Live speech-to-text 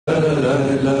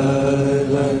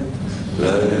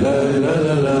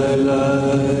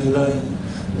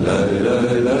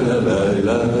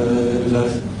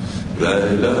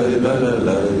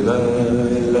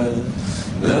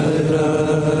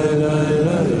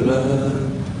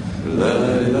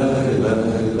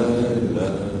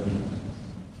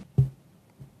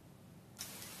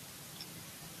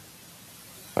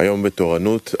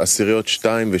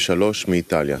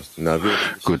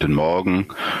Guten Morgen.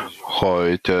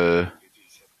 Heute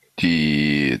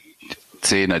die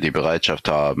Zehner, die Bereitschaft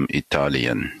haben,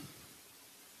 Italien.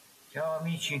 Ciao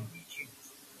amici,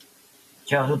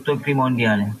 ciao tutto il primo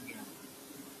mondiale.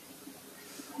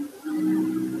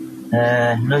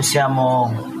 Noi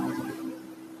siamo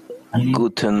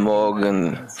Guten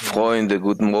Morgen, Freunde,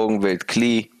 guten Morgen,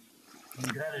 Weltkli.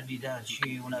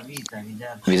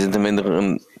 Wir sind im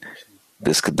Inneren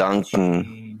des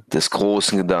Gedanken, des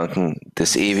großen Gedanken,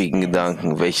 des ewigen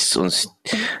Gedanken, welches uns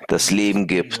das Leben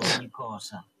gibt,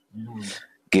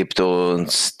 gibt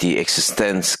uns die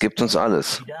Existenz, gibt uns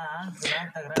alles,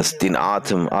 den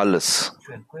Atem, alles,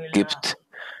 gibt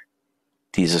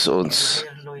dieses uns,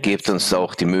 gibt uns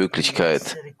auch die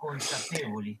Möglichkeit,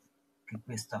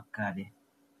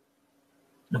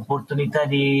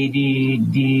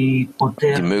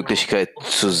 die Möglichkeit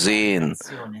zu sehen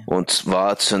und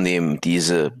wahrzunehmen,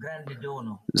 diese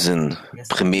sind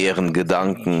primären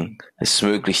Gedanken. Es ist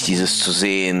möglich, dieses zu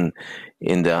sehen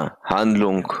in der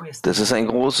Handlung. Das ist ein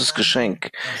großes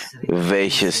Geschenk,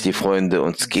 welches die Freunde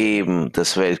uns geben,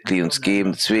 das Weltkli uns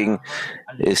geben. Deswegen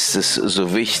ist es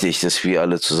so wichtig, dass wir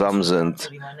alle zusammen sind,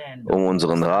 um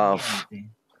unseren Rav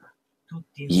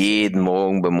jeden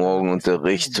Morgen beim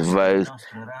Morgenunterricht, weil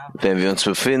wenn wir uns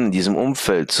befinden in diesem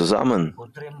Umfeld zusammen,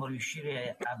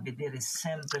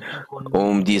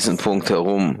 um diesen Punkt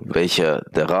herum, welcher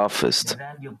der Rav ist,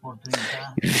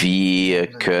 wir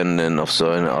können auf so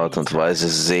eine Art und Weise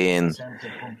sehen,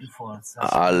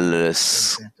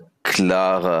 alles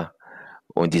klarer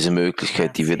und diese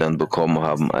Möglichkeit, die wir dann bekommen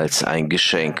haben, als ein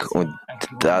Geschenk und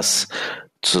das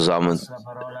zusammen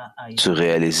zu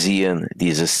realisieren,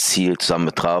 dieses Ziel zusammen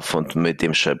mit Rav und mit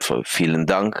dem Schöpfer. Vielen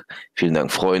Dank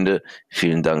Freunde,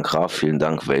 vielen Dank Rav, vielen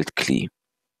Dank Weltkli.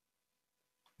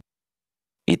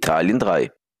 Italien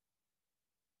 3.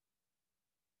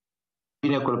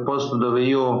 È quel posto dove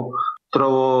io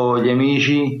trovo gli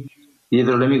amici,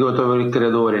 dietro l'amico trovo il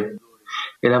creatore.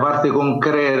 È la parte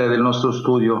concreta del nostro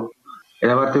studio. È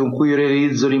la parte con cui io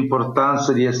realizzo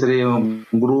l'importanza di essere un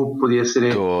gruppo, di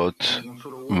essere... Dort,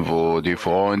 wo die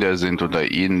Freunde sind, unter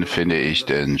ihnen finde ich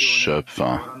den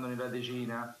Schöpfer.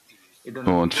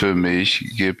 Und für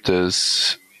mich gibt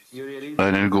es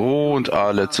einen Grund,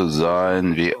 alle zu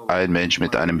sein, wie ein Mensch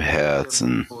mit einem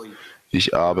Herzen.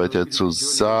 Ich arbeite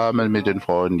zusammen mit den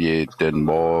Freunden jeden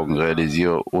Morgen,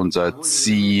 realisiere unser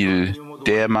Ziel,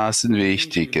 dermaßen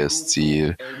wichtiges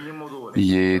Ziel.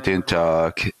 Jeden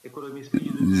Tag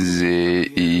sehe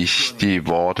ich die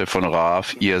Worte von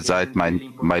Rav, ihr seid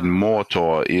mein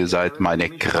Motor, ihr seid meine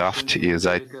Kraft, ihr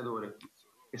seid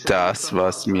das,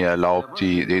 was mir erlaubt,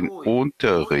 den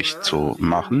Unterricht zu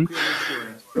machen.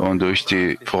 Und durch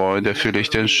die Freunde fühle ich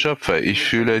den Schöpfer. Ich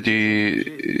fühle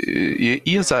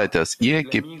ihr seid das, ihr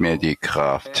gebt mir die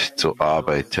Kraft zu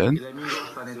arbeiten.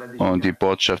 Und die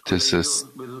Botschaft ist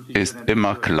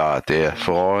immer klar, der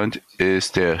Freund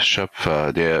ist der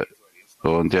Schöpfer,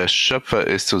 und der Schöpfer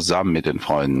ist zusammen mit den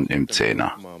Freunden im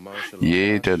Zehner.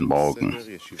 Jeden Morgen.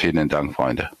 Vielen Dank,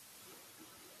 Freunde.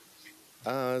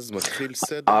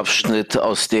 Abschnitt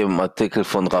aus dem Artikel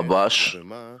von Rabash.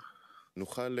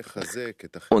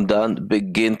 Und dann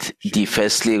beginnt die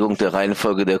Festlegung der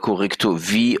Reihenfolge der Korrektur.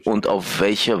 Wie und auf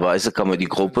welche Weise kann man die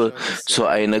Gruppe zu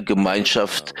einer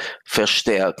Gemeinschaft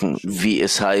verstärken? Wie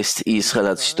es heißt, Israel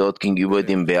hat sich dort gegenüber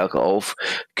dem Berg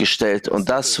aufgestellt. Und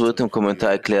das wird im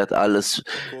Kommentar erklärt, alles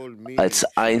als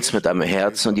eins mit einem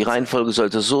Herzen. Und die Reihenfolge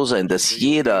sollte so sein, dass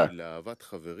jeder,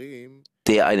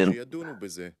 der einen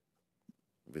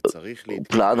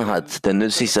Plan hat, der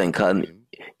nützlich sein kann,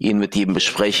 ihn mit jedem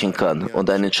besprechen kann. Und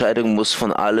eine Entscheidung muss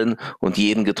von allen und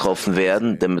jedem getroffen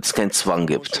werden, damit es keinen Zwang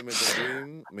gibt.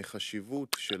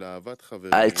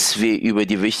 Als wir über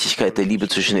die Wichtigkeit der Liebe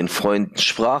zwischen den Freunden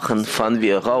sprachen, fanden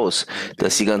wir heraus,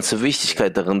 dass die ganze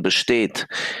Wichtigkeit darin besteht,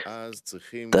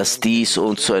 dass dies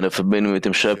uns zu einer Verbindung mit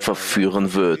dem Schöpfer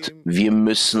führen wird. Wir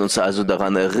müssen uns also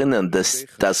daran erinnern, dass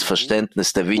das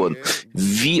Verständnis der Wichtigkeit,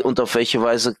 wie und auf welche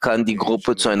Weise kann die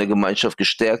Gruppe zu einer Gemeinschaft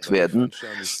gestärkt werden,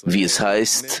 wie es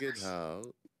heißt,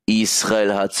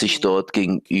 Israel hat sich dort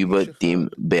gegenüber dem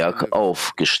Berg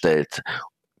aufgestellt.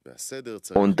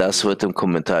 Und das wird im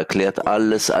Kommentar erklärt,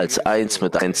 alles als eins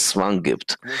mit einem Zwang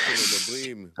gibt.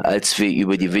 Als wir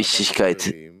über die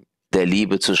Wichtigkeit der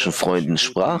Liebe zwischen Freunden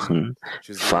sprachen,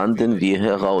 fanden wir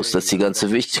heraus, dass die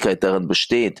ganze Wichtigkeit darin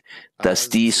besteht, dass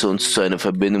dies uns zu einer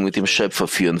Verbindung mit dem Schöpfer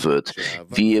führen wird.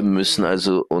 Wir müssen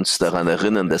also uns daran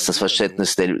erinnern, dass das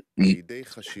Verständnis der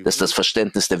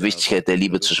Wichtigkeit der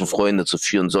Liebe zwischen Freunden dazu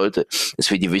führen sollte, dass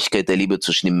wir die Wichtigkeit der Liebe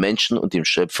zwischen dem Menschen und dem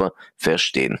Schöpfer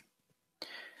verstehen.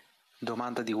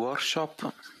 Domanda di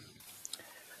workshop.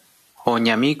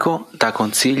 Ogni amico dà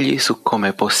consigli su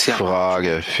come possiamo.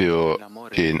 Frage für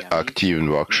den aktiven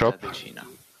Workshop.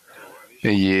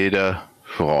 Jeder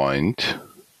Freund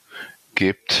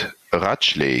gibt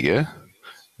Ratschläge,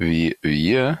 wie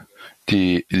wir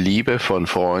die Liebe von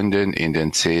Freunden in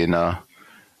den Zehner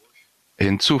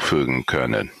hinzufügen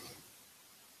können,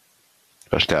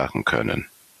 verstärken können.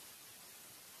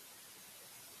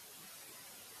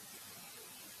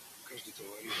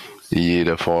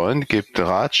 Jeder Freund gibt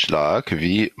Ratschlag,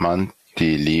 wie man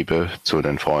die Liebe zu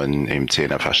den Freunden im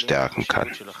Zehner verstärken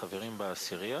kann.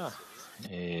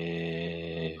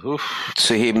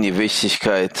 Zu heben die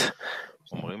Wichtigkeit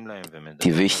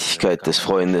des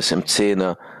Freundes im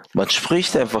Zehner. Man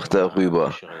spricht einfach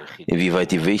darüber,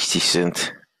 inwieweit die wichtig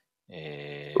sind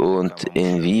und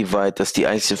inwieweit das die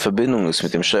einzige Verbindung ist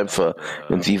mit dem Schöpfer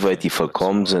und wie weit die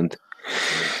vollkommen sind,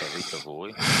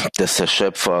 dass der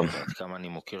Schöpfer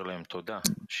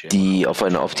die auf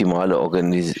eine optimale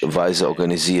Weise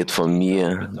organisiert von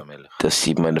mir, dass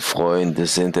sie meine Freunde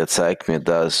sind, er zeigt mir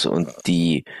das und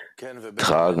die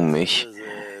tragen mich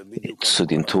zu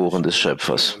den Toren des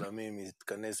Schöpfers.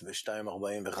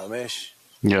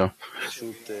 Ja,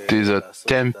 dieser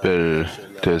Tempel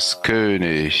des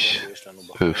Königs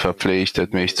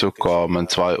verpflichtet mich zu kommen,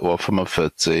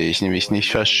 2:45 Uhr, mich nicht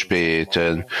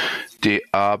verspäten,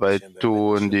 die Arbeit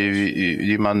tun,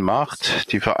 die man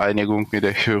macht, die Vereinigung mit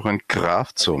der höheren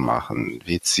Kraft zu machen.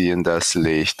 Wir ziehen das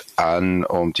Licht an,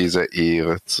 um diese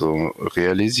Ehre zu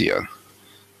realisieren.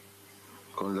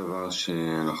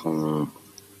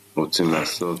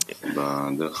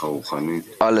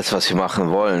 Alles, was wir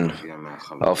machen wollen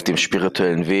auf dem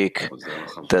spirituellen Weg,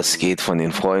 das geht von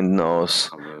den Freunden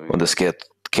aus und es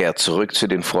kehrt zurück zu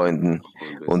den Freunden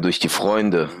und durch die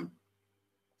Freunde.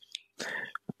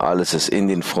 Alles ist in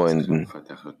den Freunden.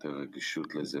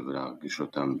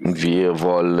 Wir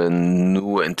wollen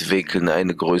nur entwickeln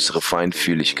eine größere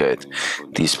Feinfühligkeit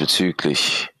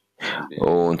diesbezüglich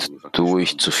und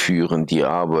durchzuführen die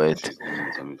Arbeit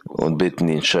und bitten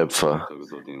den Schöpfer,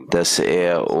 dass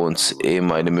er uns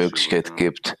immer eine Möglichkeit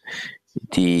gibt,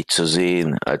 die zu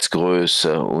sehen als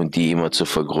größer und die immer zu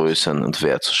vergrößern und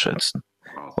wertzuschätzen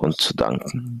und zu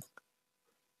danken.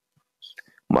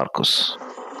 Markus.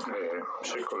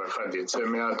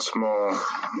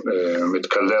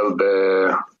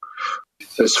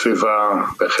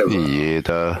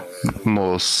 Jeder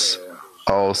muss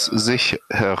aus sich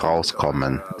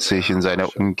herauskommen, sich in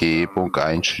seiner Umgebung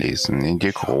einschließen, in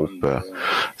die Gruppe,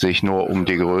 sich nur um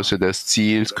die Größe des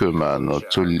Ziels kümmern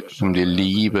und um die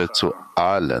Liebe zu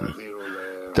allen,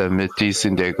 damit dies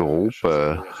in der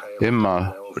Gruppe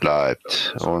immer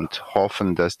bleibt und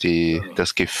hoffen, dass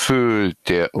das Gefühl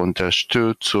der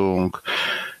Unterstützung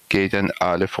geht an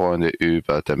alle Freunde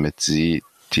über, damit sie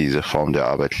diese Form der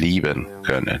Arbeit lieben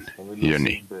können.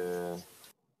 Juni.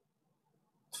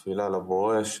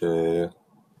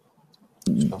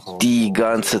 Die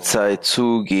ganze Zeit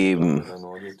zugeben,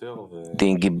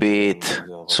 den Gebet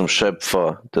zum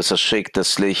Schöpfer, dass er schickt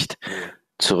das Licht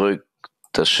zurück,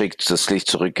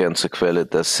 zurückkehren zur Quelle,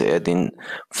 dass er den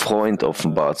Freund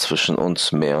offenbart zwischen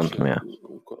uns mehr und mehr.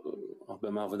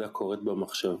 במעבודה קורית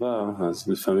במחשבה, אז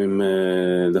לפעמים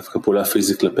דווקא פעולה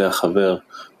פיזית כלפי החבר,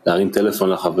 להרים טלפון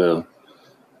לחבר,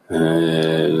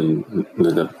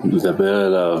 לדבר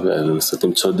אליו, לנסות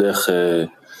למצוא דרך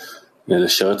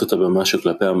לשרת אותו במשהו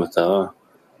כלפי המטרה,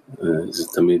 זה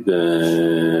תמיד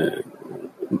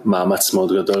מאמץ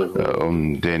מאוד גדול.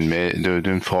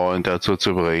 Den Freund dazu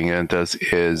zu bringen, dass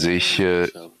er sich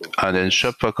an den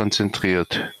Schöpfer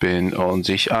konzentriert bin und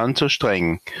sich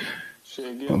anzustrengen.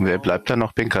 Und wer bleibt da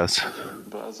noch, Pinkas?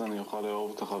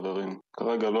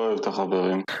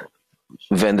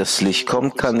 Wenn das Licht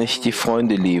kommt, kann ich die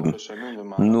Freunde lieben.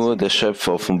 Nur der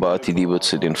Schöpfer offenbart die Liebe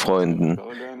zu den Freunden,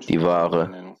 die wahre.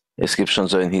 Es gibt schon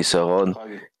so ein Hisaron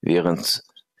während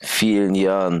vielen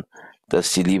Jahren,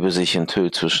 dass die Liebe sich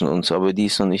enthüllt zwischen uns, aber die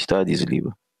ist noch nicht da, diese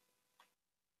Liebe.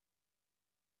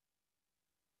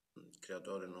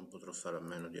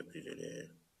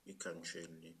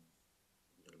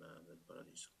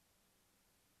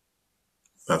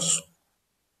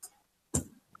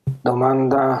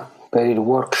 Domanda per il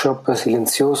workshop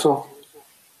silenzioso.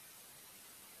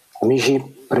 Amici,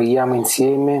 preghiamo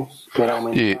insieme per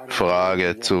aumentare. Die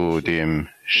Frage zu dem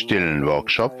stillen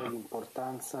Workshop.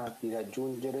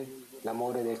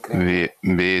 Wir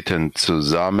beten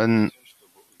zusammen,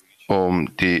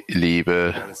 um die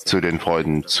Liebe zu den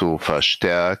Freunden zu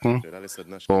verstärken,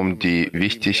 um die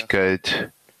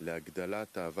Wichtigkeit,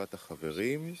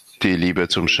 die Liebe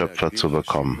zum Schöpfer zu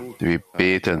bekommen. Wir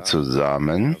beten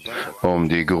zusammen, um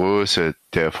die Größe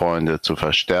der Freunde zu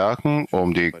verstärken,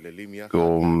 um die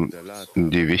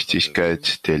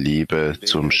Wichtigkeit der Liebe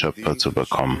zum Schöpfer zu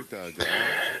bekommen.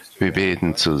 Wir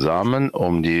beten zusammen,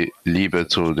 um die Liebe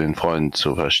zu den Freunden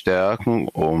zu verstärken,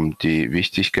 um die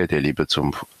Wichtigkeit der Liebe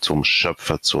zum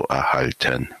Schöpfer zu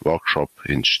erhalten. Workshop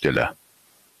in Stille.